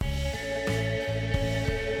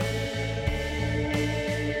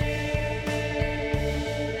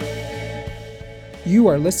You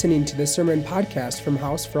are listening to the Sermon Podcast from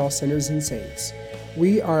House for All Sinners and Saints.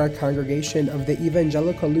 We are a congregation of the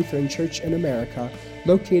Evangelical Lutheran Church in America,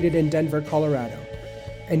 located in Denver, Colorado.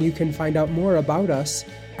 And you can find out more about us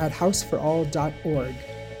at houseforall.org.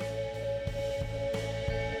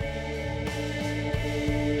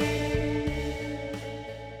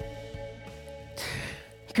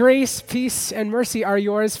 Grace, peace, and mercy are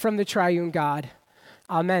yours from the triune God.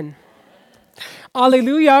 Amen.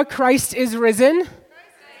 Alleluia, Christ is risen.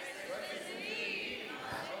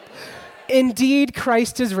 Indeed,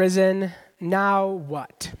 Christ is risen. Now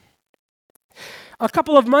what? A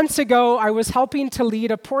couple of months ago, I was helping to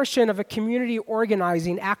lead a portion of a community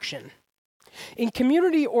organizing action. In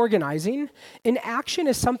community organizing, an action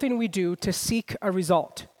is something we do to seek a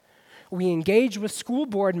result. We engage with school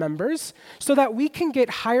board members so that we can get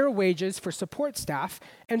higher wages for support staff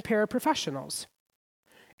and paraprofessionals.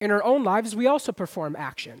 In our own lives, we also perform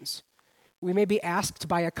actions. We may be asked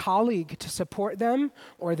by a colleague to support them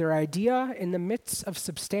or their idea in the midst of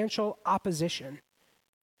substantial opposition.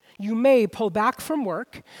 You may pull back from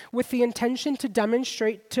work with the intention to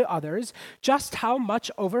demonstrate to others just how much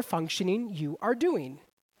overfunctioning you are doing.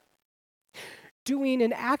 Doing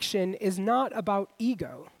an action is not about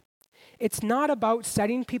ego. It's not about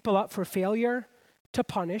setting people up for failure, to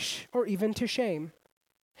punish, or even to shame.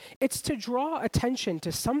 It's to draw attention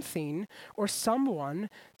to something or someone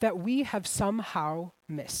that we have somehow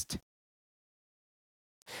missed.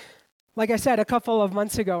 Like I said, a couple of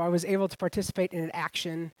months ago, I was able to participate in an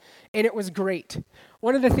action, and it was great.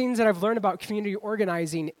 One of the things that I've learned about community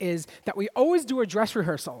organizing is that we always do a dress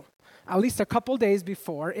rehearsal, at least a couple days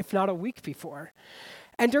before, if not a week before.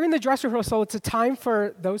 And during the dress rehearsal, it's a time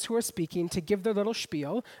for those who are speaking to give their little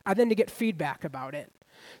spiel and then to get feedback about it.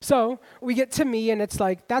 So we get to me and it's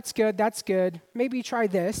like, that's good, maybe try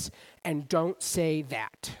this, and don't say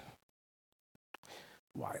that.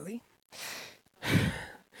 Wylie.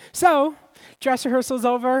 So, dress rehearsal's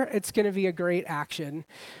over, it's going to be a great action.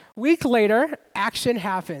 Week later, action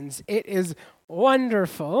happens. It is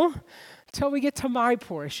wonderful till we get to my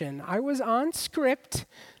portion. I was on script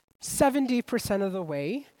 70% of the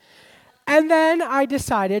way, and then I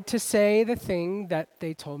decided to say the thing that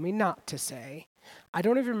they told me not to say. I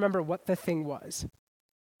don't even remember what the thing was.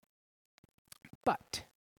 But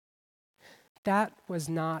that was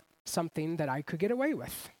not something that I could get away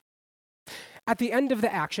with. At the end of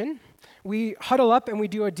the action, we huddle up and we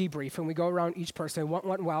do a debrief, and we go around each person, what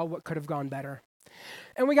went well, what could have gone better.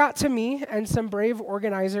 And we got to me, and some brave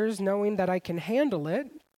organizers, knowing that I can handle it,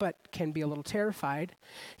 but can be a little terrified,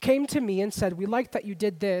 came to me and said, "We like that you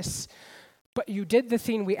did this, but you did the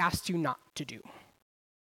thing we asked you not to do."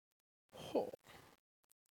 Oh.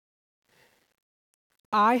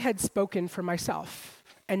 I had spoken for myself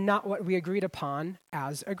and not what we agreed upon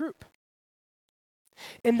as a group.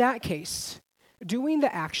 In that case, doing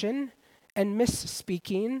the action and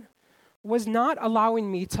misspeaking was not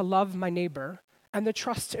allowing me to love my neighbor and the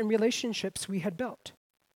trust and relationships we had built.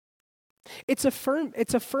 It's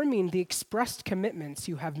affirming the expressed commitments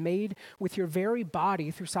you have made with your very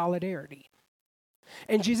body through solidarity.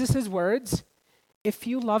 In Jesus' words, "If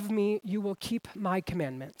you love me, you will keep my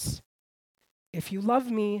commandments. If you love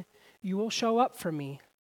me, you will show up for me.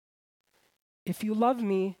 If you love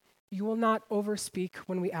me, you will not overspeak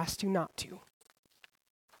when we asked you not to."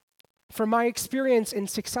 From my experience in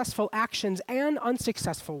successful actions and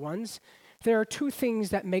unsuccessful ones, there are two things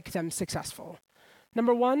that make them successful.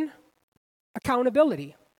 Number one,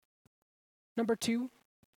 accountability. Number two,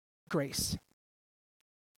 grace.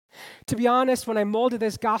 To be honest, when I molded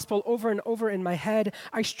this gospel over and over in my head,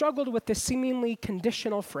 I struggled with the seemingly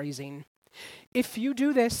conditional phrasing. If you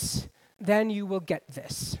do this, then you will get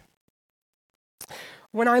this.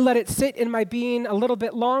 When I let it sit in my being a little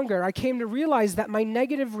bit longer, I came to realize that my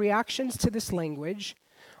negative reactions to this language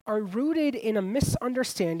are rooted in a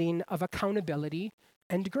misunderstanding of accountability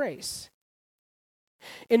and grace.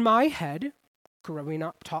 In my head, growing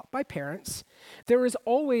up taught by parents, there is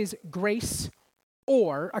always grace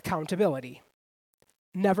or accountability,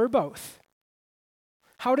 never both.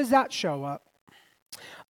 How does that show up?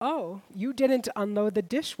 "Oh, you didn't unload the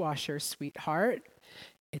dishwasher, sweetheart.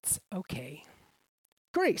 It's okay."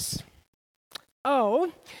 Grace.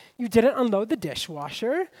 "Oh, you didn't unload the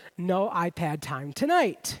dishwasher. No iPad time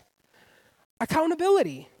tonight."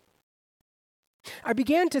 Accountability. I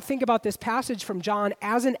began to think about this passage from John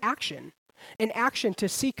as an action to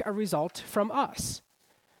seek a result from us.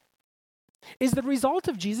 Is the result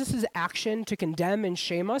of Jesus' action to condemn and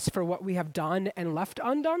shame us for what we have done and left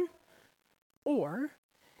undone? Or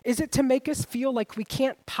Is it to make us feel like we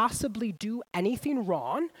can't possibly do anything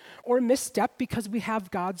wrong or misstep because we have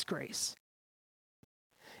God's grace?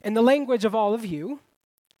 in the language of all of you,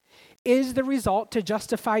 is the result to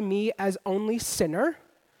justify me as only sinner,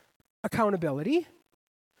 accountability,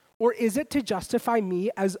 or is it to justify me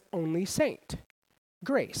as only saint,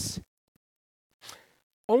 grace?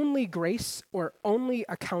 Only grace or only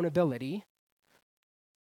accountability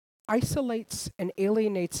isolates and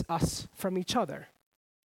alienates us from each other.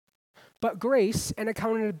 But grace and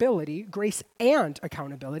accountability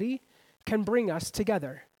can bring us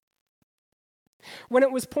together. When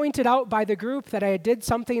it was pointed out by the group that I did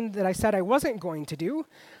something that I said I wasn't going to do,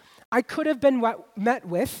 I could have been met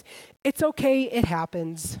with, "It's okay, it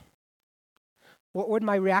happens." What would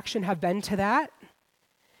my reaction have been to that?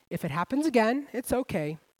 If it happens again, it's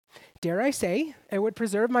okay. Dare I say, it would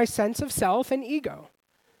preserve my sense of self and ego.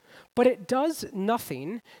 But it does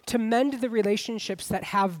nothing to mend the relationships that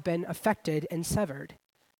have been affected and severed.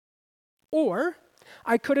 Or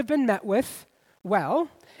I could have been met with, "Well,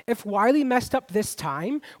 if Wylie messed up this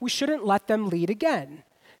time, we shouldn't let them lead again.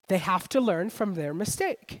 They have to learn from their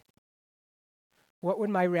mistake." What would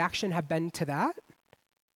my reaction have been to that?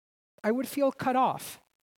 I would feel cut off,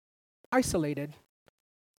 isolated,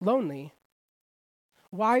 lonely.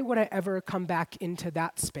 Why would I ever come back into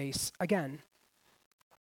that space again?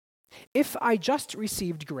 If I just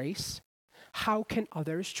received grace, how can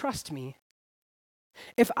others trust me?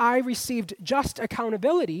 If I received just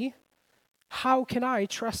accountability, how can I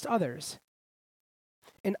trust others?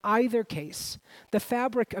 In either case, the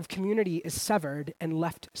fabric of community is severed and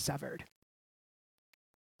left severed.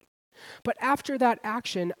 But after that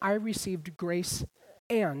action, I received grace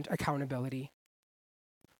and accountability.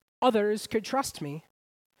 Others could trust me,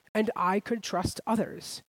 and I could trust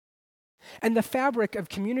others. And the fabric of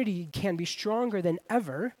community can be stronger than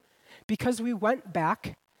ever because we went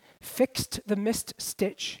back, fixed the missed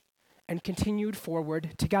stitch, and continued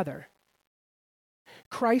forward together.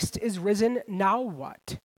 Christ is risen, now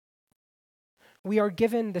what? We are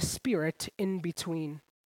given the Spirit in between.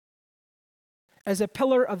 As a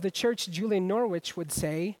pillar of the church, Julian Norwich would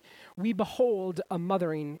say, we behold a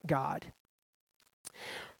mothering God.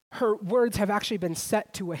 Her words have actually been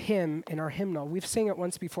set to a hymn in our hymnal. We've sung it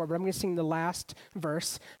once before, but I'm going to sing the last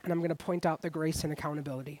verse, and I'm going to point out the grace and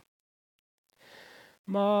accountability.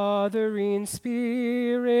 Mothering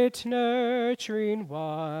Spirit, nurturing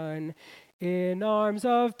one, in arms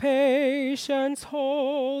of patience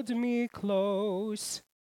hold me close.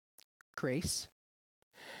 Grace.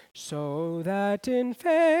 So that in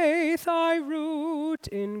faith I root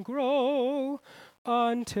and grow,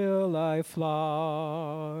 until I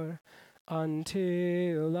flower,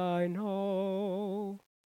 until I know.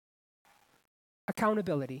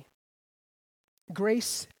 Accountability.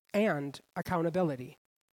 Grace and accountability.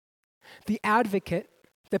 The advocate,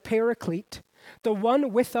 the paraclete, the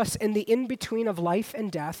one with us in the in-between of life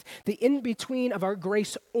and death, the in-between of our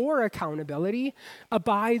grace or accountability,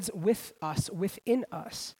 abides with us, within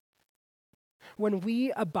us. When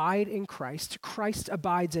we abide in Christ, Christ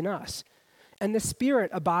abides in us. And the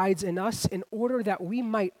Spirit abides in us in order that we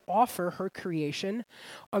might offer her creation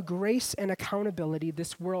a grace and accountability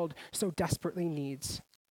this world so desperately needs.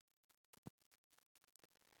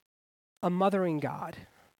 A mothering God,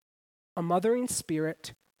 a mothering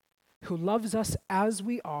Spirit who loves us as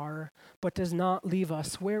we are, but does not leave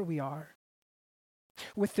us where we are.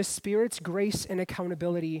 With the Spirit's grace and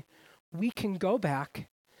accountability, we can go back,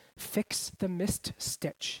 fix the missed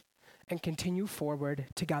stitch, and continue forward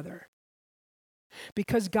together.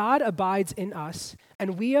 Because God abides in us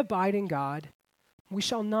and we abide in God, we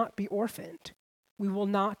shall not be orphaned. We will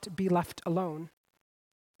not be left alone,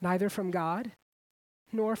 neither from God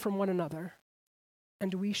nor from one another,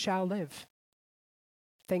 and we shall live.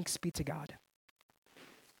 Thanks be to God.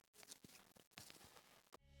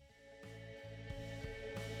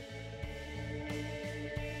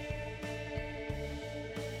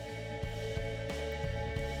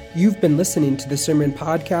 You've been listening to the Sermon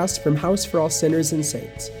Podcast from House for All Sinners and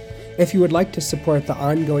Saints. If you would like to support the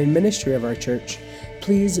ongoing ministry of our church,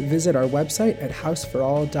 please visit our website at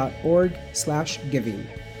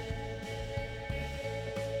houseforall.org/giving.